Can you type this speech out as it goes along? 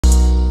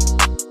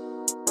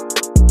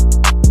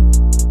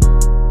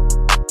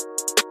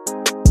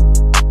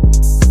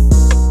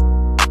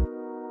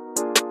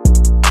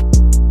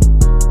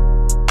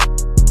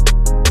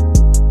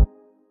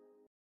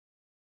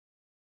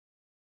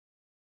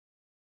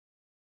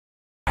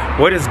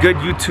What is good,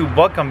 YouTube?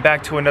 Welcome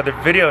back to another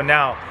video.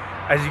 Now,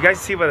 as you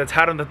guys see by the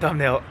title and the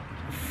thumbnail,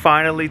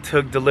 finally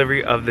took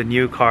delivery of the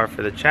new car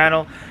for the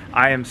channel.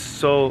 I am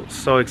so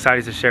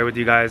excited to share with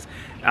you guys.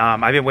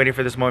 I've been waiting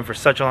for this moment for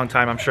such a long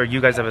time. I'm sure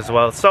you guys have as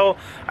well. So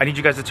I need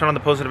you guys to turn on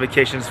the post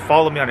notifications,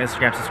 follow me on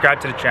Instagram,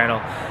 subscribe to the channel,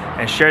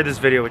 and share this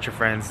video with your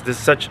friends. This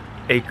is such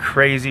a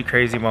crazy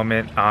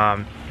moment.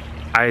 I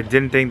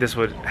didn't think this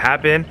would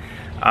happen.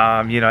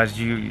 You know, as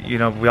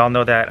we all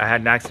know that I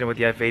had an accident with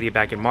the F80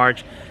 back in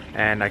March,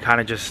 and I kind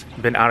of just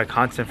been out of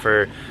content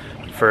for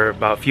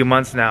about a few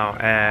months now,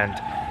 and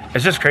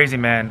it's just crazy,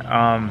 man.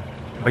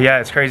 But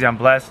yeah, it's crazy. I'm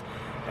blessed,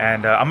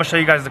 and I'm gonna show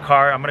you guys the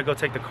car. I'm gonna go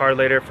take the car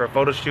later for a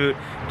photo shoot,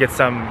 get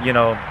some, you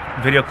know,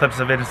 video clips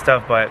of it and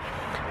stuff. But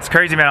it's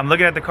crazy, man. I'm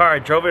looking at the car. I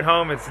drove it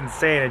home. It's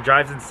insane. It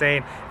drives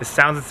insane. It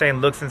sounds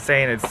insane. Looks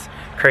insane. It's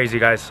crazy,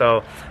 guys.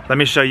 So let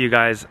me show you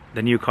guys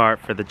the new car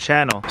for the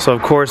channel. So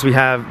of course we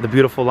have the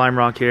beautiful Lime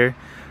Rock here,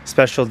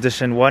 special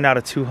edition 1 out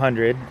of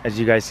 200, as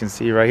you guys can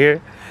see right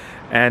here.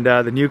 And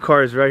the new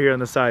car is right here on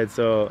the side,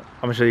 so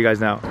I'm gonna show you guys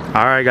now.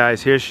 All right,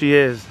 guys, here she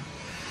is.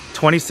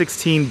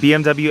 2016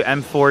 BMW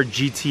M4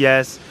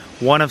 GTS,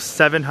 1 of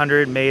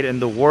 700 made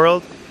in the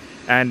world.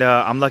 And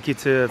I'm lucky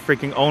to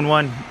freaking own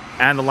one,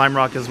 and the Lime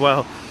Rock as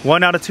well.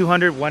 1 out of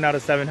 200, 1 out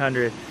of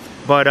 700.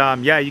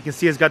 But yeah, you can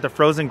see it's got the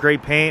frozen gray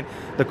paint.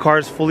 The car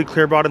is fully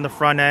clear brought in the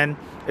front end.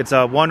 It's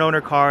a one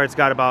owner car. It's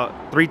got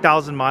about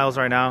 3,000 miles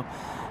right now.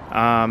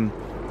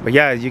 But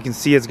yeah, you can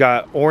see it's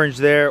got orange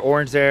there,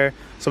 orange there.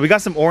 So we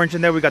got some orange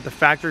in there. We got the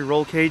factory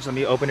roll cage. Let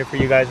me open it for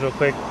you guys real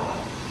quick.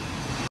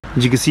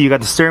 As you can see, you got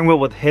the steering wheel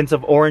with hints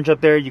of orange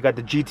up there. You got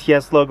the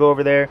GTS logo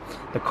over there.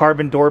 The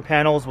carbon door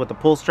panels with the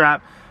pull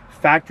strap.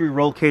 Factory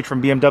roll cage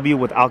from BMW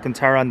with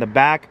Alcantara on the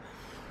back.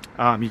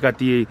 You got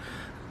the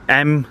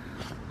M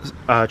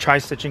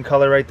tri-stitching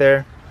color right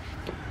there.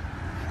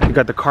 You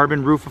got the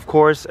carbon roof, of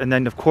course. And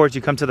then, of course,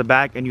 you come to the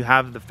back and you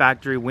have the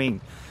factory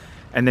wing.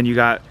 And then you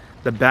got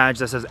the badge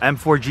that says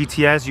M4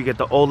 GTS. You get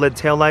the OLED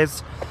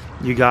taillights.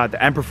 You got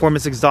the M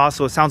Performance exhaust,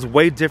 so it sounds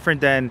way different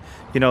than,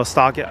 you know,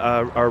 stock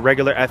or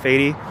regular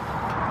F80.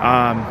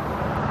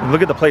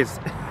 Look at the plates.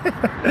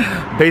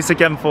 Basic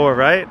M4,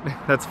 right?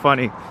 That's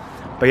funny.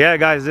 But yeah,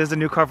 guys, this is a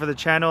new car for the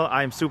channel.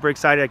 I'm super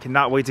excited. I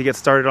cannot wait to get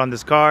started on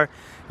this car.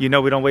 You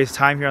know, we don't waste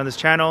time here on this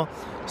channel.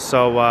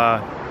 So I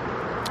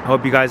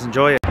hope you guys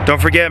enjoy it.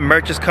 Don't forget,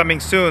 merch is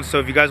coming soon. So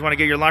if you guys want to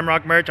get your Lime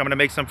Rock merch, I'm going to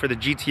make some for the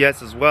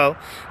GTS as well.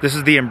 This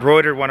is the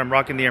embroidered one. I'm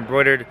rocking the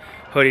embroidered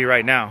hoodie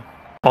right now.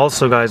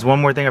 Also, guys,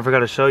 one more thing I forgot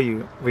to show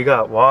you. We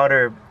got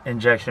water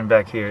injection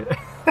back here.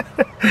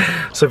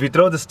 So if you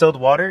throw distilled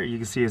water, you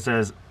can see it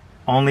says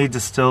only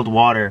distilled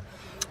water.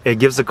 It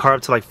gives the car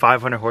up to like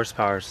 500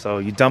 horsepower. So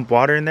you dump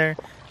water in there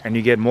and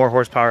you get more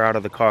horsepower out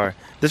of the car.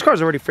 This car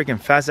is already freaking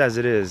fast as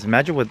it is.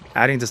 Imagine with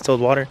adding distilled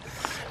water.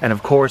 And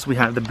of course, we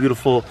have the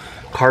beautiful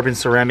carbon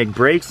ceramic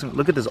brakes.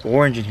 Look at this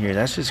orange in here.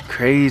 That's just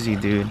crazy,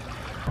 dude.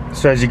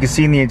 So as you can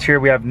see in the interior,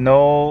 we have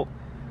no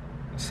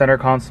center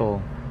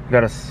console. You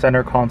got a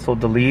center console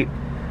delete.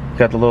 You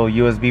got the little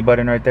USB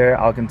button right there.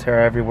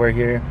 Alcantara everywhere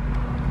here.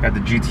 Got the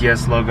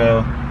GTS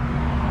logo.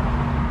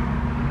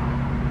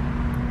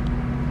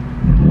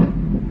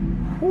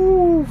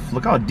 Woo,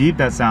 look how deep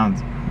that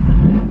sounds.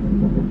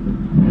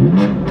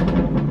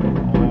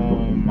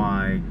 Oh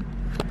my.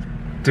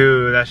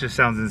 Dude, that just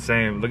sounds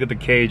insane. Look at the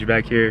cage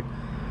back here.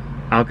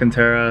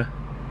 Alcantara.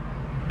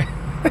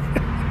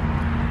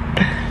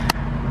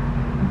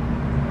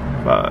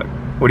 Fuck.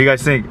 What do you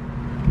guys think?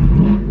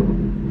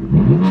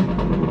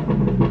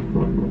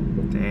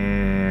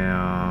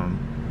 Damn.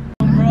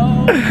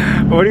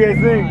 Bro. What do you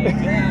guys think?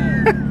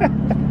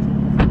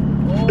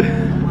 Oh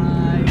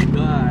my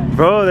god.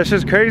 Bro, that's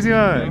just crazy,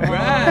 man.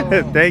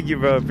 Thank you,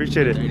 bro.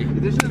 Appreciate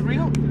it. This is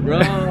real? Bro.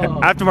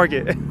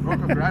 Aftermarket. Bro,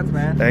 congrats,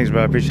 man. Thanks,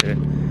 bro. Appreciate it.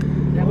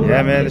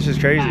 Yeah, man, this is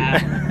crazy.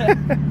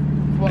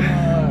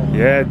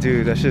 Yeah,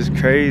 dude, that's just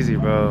crazy,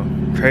 bro.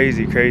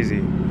 Crazy.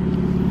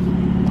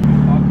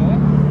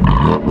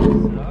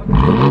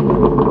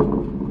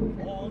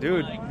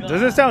 Dude,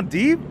 does it sound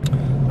deep?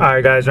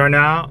 Alright, guys, right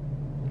now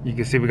you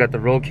can see we got the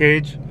roll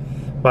cage.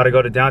 About to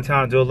go to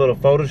downtown and do a little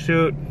photo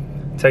shoot,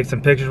 take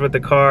some pictures with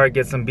the car,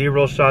 get some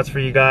B-roll shots for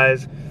you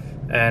guys,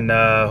 and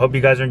hope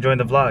you guys are enjoying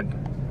the vlog.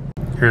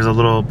 Here's a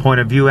little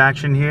point of view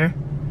action here.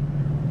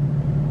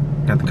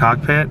 Got the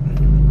cockpit.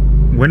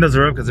 Windows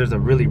are up because there's a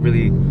really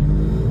the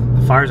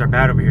fires are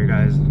bad over here,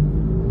 guys,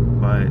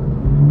 but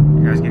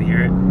you guys can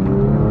hear it.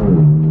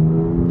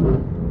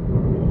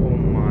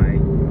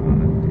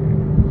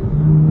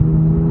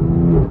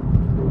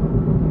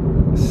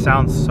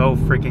 Sounds so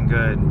freaking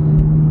good.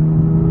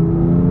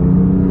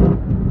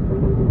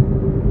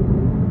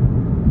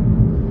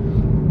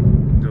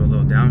 Do a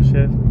little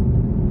downshift.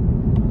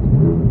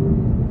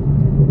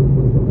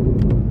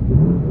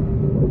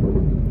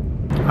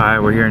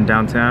 Alright, we're here in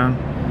downtown.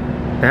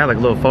 They had like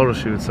a little photo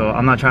shoot, so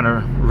I'm not trying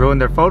to ruin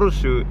their photo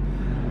shoot.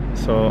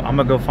 So I'm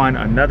gonna go find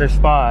another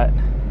spot.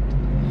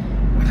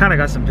 I kind of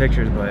got some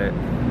pictures, but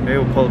maybe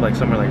we'll pull up like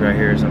somewhere like right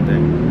here or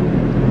something.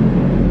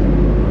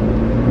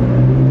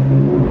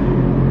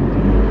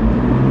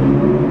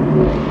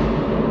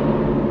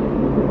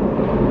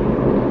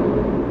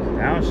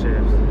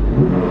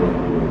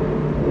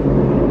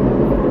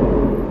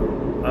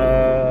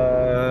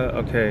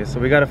 Okay, so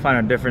we gotta find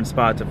a different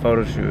spot to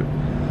photo shoot.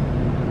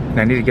 And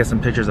I need to get some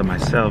pictures of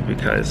myself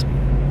because,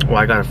 well,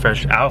 I got a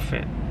fresh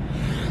outfit.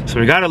 So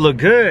we gotta look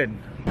good.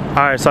 All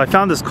right, so I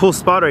found this cool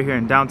spot right here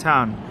in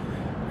downtown.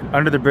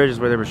 Under the bridge is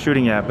where they were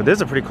shooting at, but this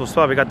is a pretty cool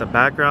spot. We got the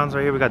backgrounds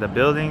right here, we got the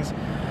buildings.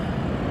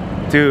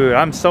 Dude,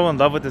 I'm so in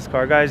love with this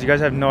car, guys. You guys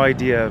have no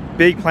idea.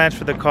 Big plans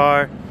for the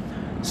car.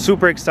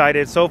 Super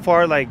excited. So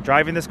far, like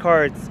driving this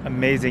car, it's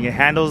amazing. It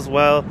handles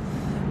well.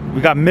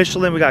 We got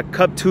Michelin, we got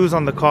Cup 2s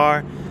on the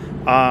car.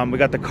 We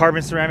got the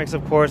carbon ceramics,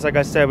 of course. Like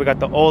I said, we got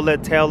the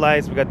OLED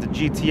taillights, we got the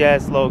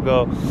GTS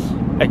logo,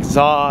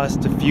 exhaust,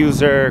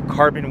 diffuser,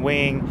 carbon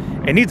wing.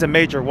 It needs a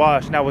major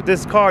wash. Now with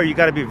this car, you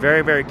gotta be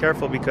very, very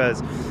careful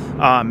because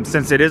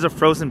since it is a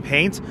frozen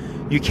paint,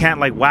 you can't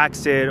like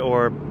wax it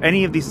or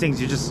any of these things.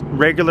 You just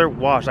regular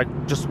wash,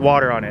 like just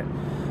water on it.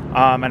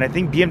 And I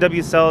think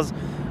BMW sells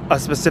a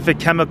specific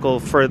chemical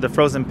for the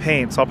frozen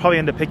paint. So I'll probably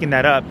end up picking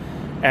that up,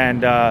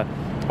 and I'll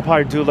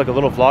probably do like a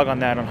little vlog on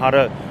that, on how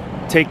to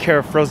take care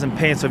of frozen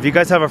paint. So if you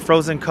guys have a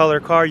frozen color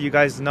car, you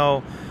guys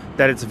know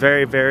that it's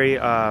very, very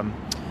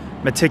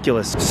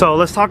meticulous. So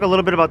let's talk a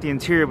little bit about the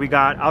interior. We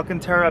got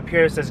Alcantara up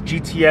here. It says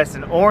GTS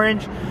in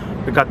orange.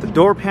 We got the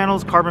door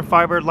panels, carbon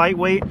fiber,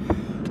 lightweight,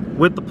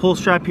 with the pull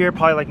strap here.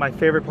 Probably like my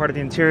favorite part of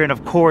the interior. And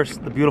of course,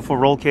 the beautiful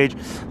roll cage.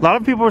 A lot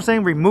of people were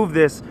saying remove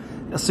this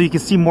so you can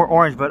see more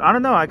orange, but I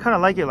don't know. I kind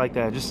of like it like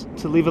that, just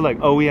to leave it like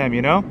OEM,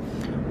 you know?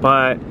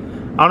 But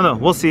I don't know.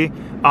 We'll see.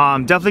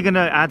 Definitely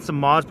gonna add some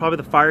mods. Probably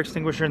the fire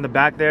extinguisher in the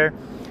back there,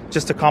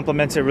 just to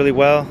complement it really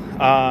well.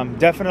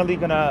 Definitely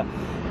gonna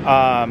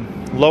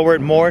lower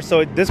it more.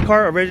 So this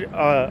car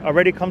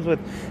already comes with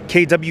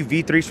KW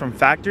V3s from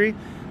factory.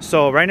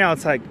 So right now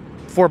it's like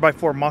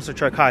 4x4 monster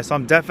truck high. So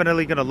I'm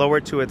definitely gonna lower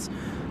it to its,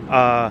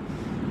 I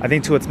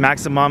think to its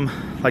maximum,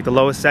 like the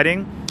lowest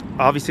setting.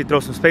 Obviously throw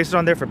some spacers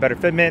on there for better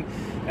fitment.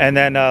 And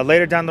then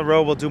later down the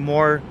road, we'll do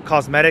more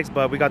cosmetics,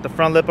 but we got the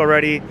front lip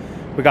already.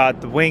 We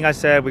got the wing, I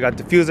said, we got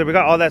diffuser, we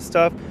got all that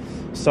stuff.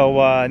 So,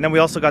 and then we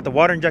also got the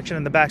water injection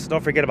in the back, so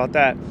don't forget about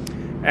that.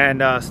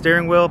 And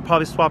steering wheel,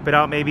 probably swap it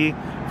out maybe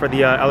for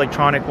the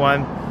electronic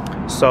one.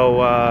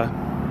 So,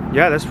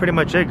 yeah, that's pretty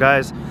much it,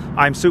 guys.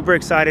 I'm super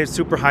excited,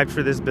 super hyped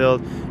for this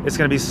build. It's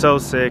gonna be so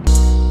sick.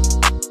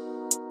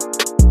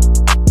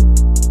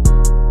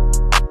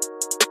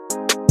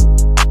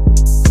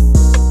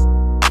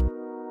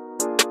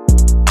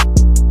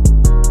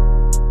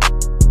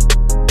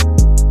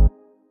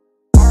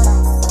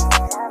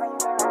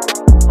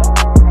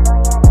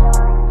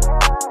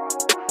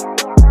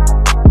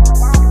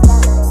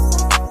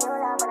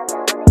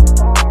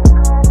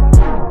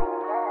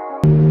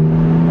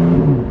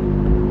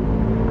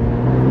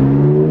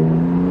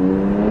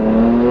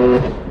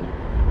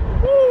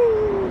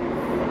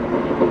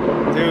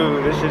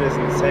 Dude, this shit is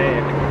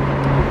insane.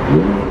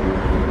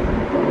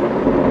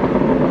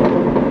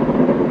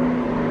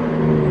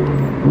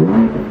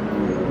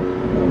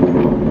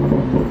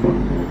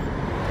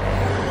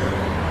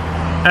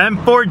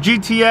 M4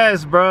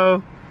 GTS,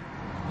 bro.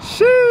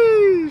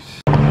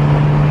 Sheesh.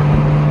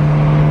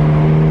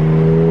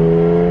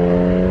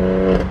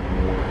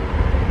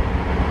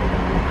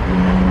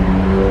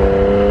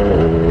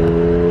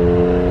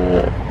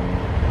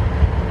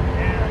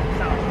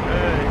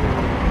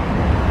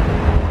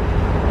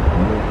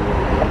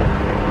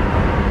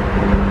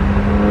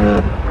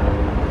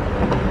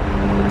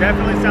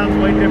 Definitely sounds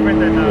way different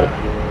than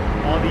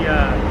all the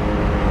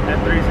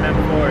M3s and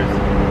M4s.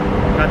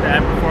 Got the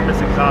M Performance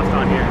exhaust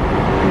on here,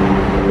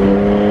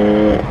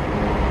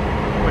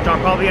 which I'll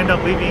probably end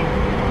up leaving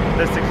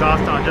this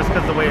exhaust on just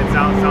because the way it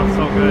sounds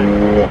so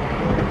good.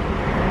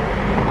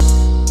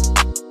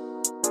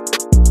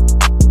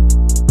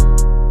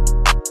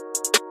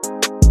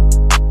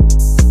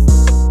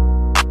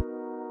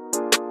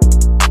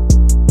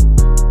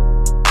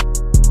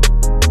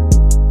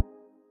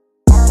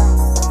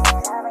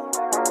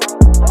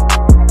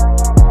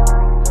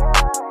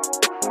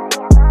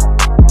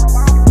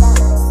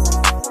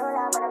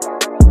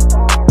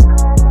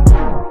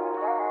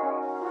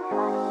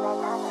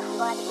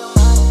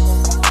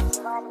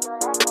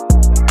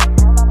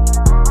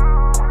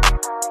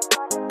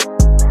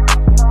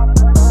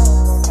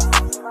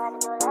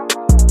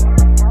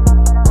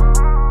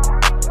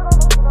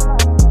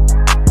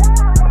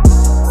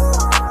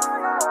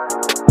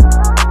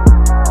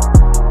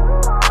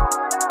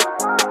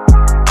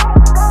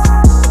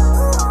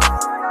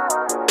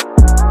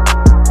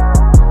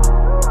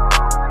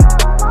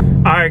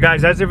 Alright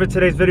guys, that's it for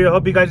today's video.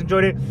 Hope you guys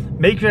enjoyed it.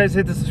 Make sure you guys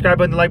hit the subscribe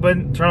button, the like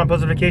button, turn on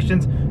post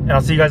notifications, and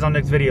I'll see you guys on the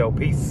next video.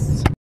 Peace.